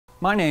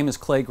My name is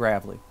Clay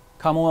Gravley,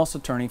 Commonwealth's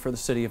Attorney for the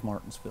City of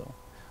Martinsville.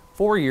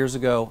 4 years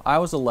ago, I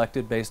was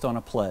elected based on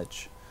a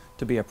pledge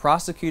to be a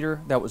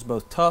prosecutor that was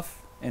both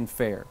tough and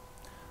fair.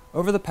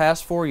 Over the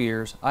past 4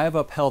 years, I have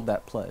upheld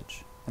that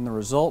pledge, and the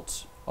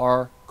results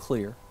are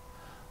clear.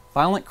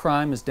 Violent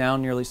crime is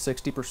down nearly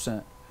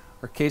 60%.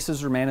 Our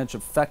cases are managed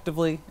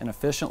effectively and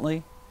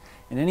efficiently,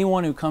 and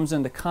anyone who comes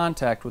into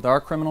contact with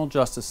our criminal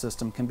justice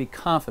system can be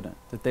confident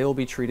that they will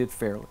be treated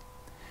fairly.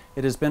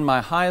 It has been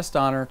my highest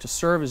honor to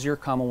serve as your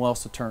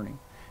Commonwealth's attorney,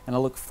 and I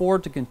look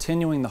forward to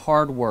continuing the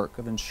hard work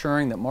of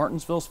ensuring that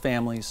Martinsville's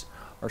families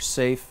are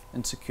safe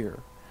and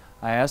secure.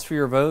 I ask for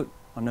your vote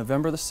on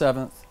November the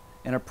 7th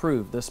and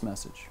approve this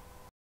message.